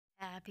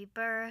Happy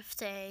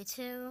birthday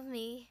to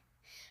me.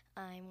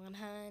 I'm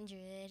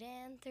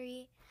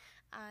 103.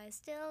 I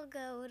still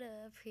go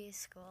to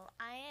preschool.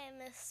 I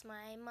miss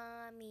my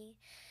mommy.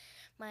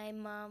 My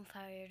mom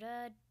fired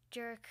a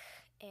jerk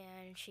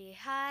and she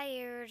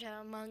hired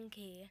a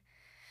monkey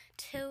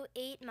to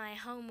eat my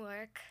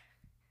homework.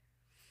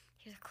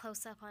 Here's a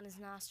close up on his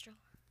nostril.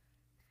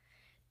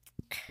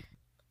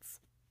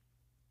 It's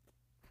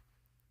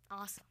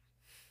awesome.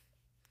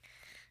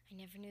 I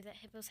never knew that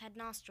hippos had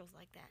nostrils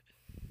like that.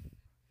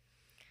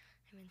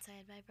 I'm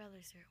inside my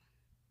brother's room.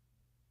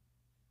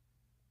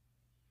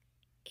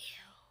 Ew.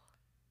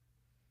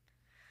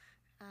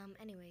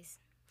 Anyways,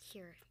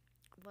 here,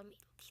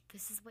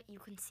 this is what you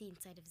can see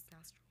inside of his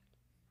nostril.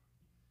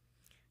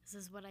 This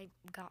is what I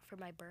got for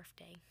my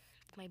birthday.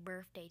 It's my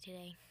birthday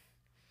today.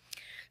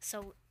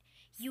 So,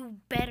 you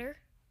better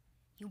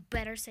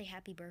say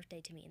happy birthday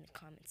to me in the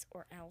comments,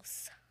 or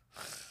else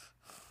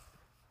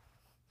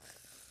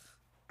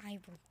I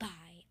will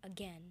die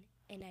again,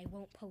 and I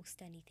won't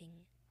post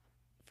anything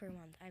for a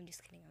month. I'm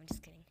just kidding. You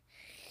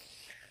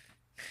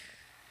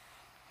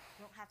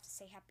don't have to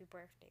say happy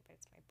birthday, but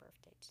it's my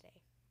birthday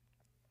today.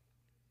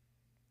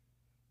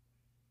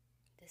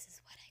 This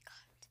is what I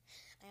got.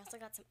 I also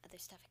got some other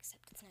stuff,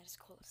 except it's not as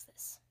cool as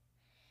this.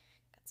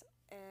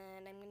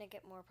 And I'm gonna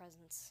get more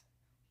presents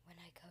when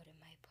I go to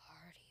my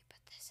party,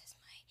 but this is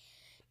my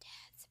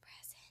dad's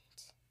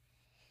present.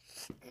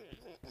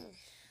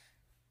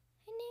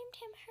 I named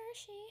him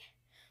Hershey.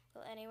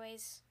 Well,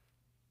 anyways,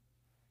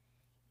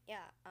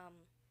 yeah,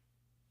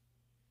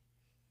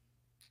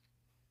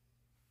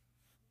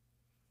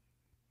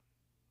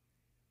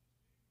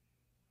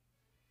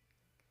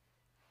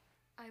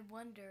 I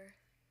wonder.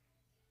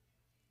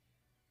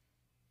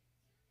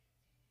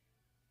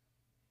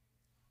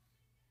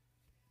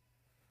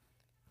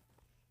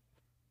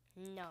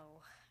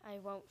 No, I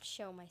won't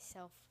show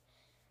myself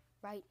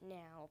right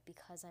now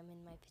because I'm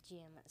in my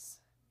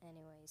pajamas.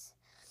 Anyways,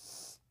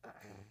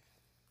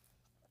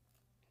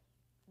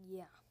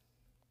 yeah,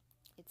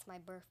 it's my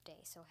birthday,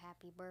 so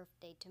happy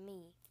birthday to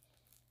me.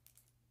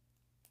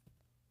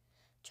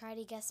 Try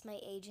to guess my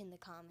age in the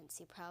comments.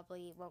 You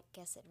probably won't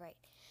guess it right.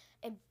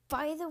 And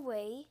by the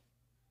way,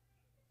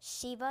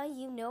 Shiva,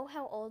 you know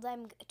how old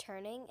I'm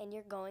turning, and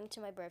you're going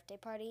to my birthday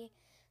party,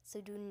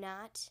 so do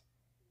not,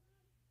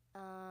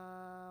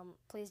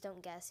 please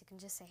don't guess. You can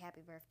just say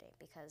happy birthday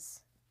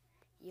because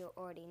you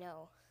already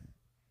know.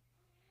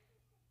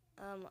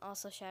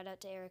 Also, shout out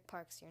to Eric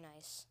Parks. You're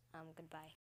nice. Goodbye.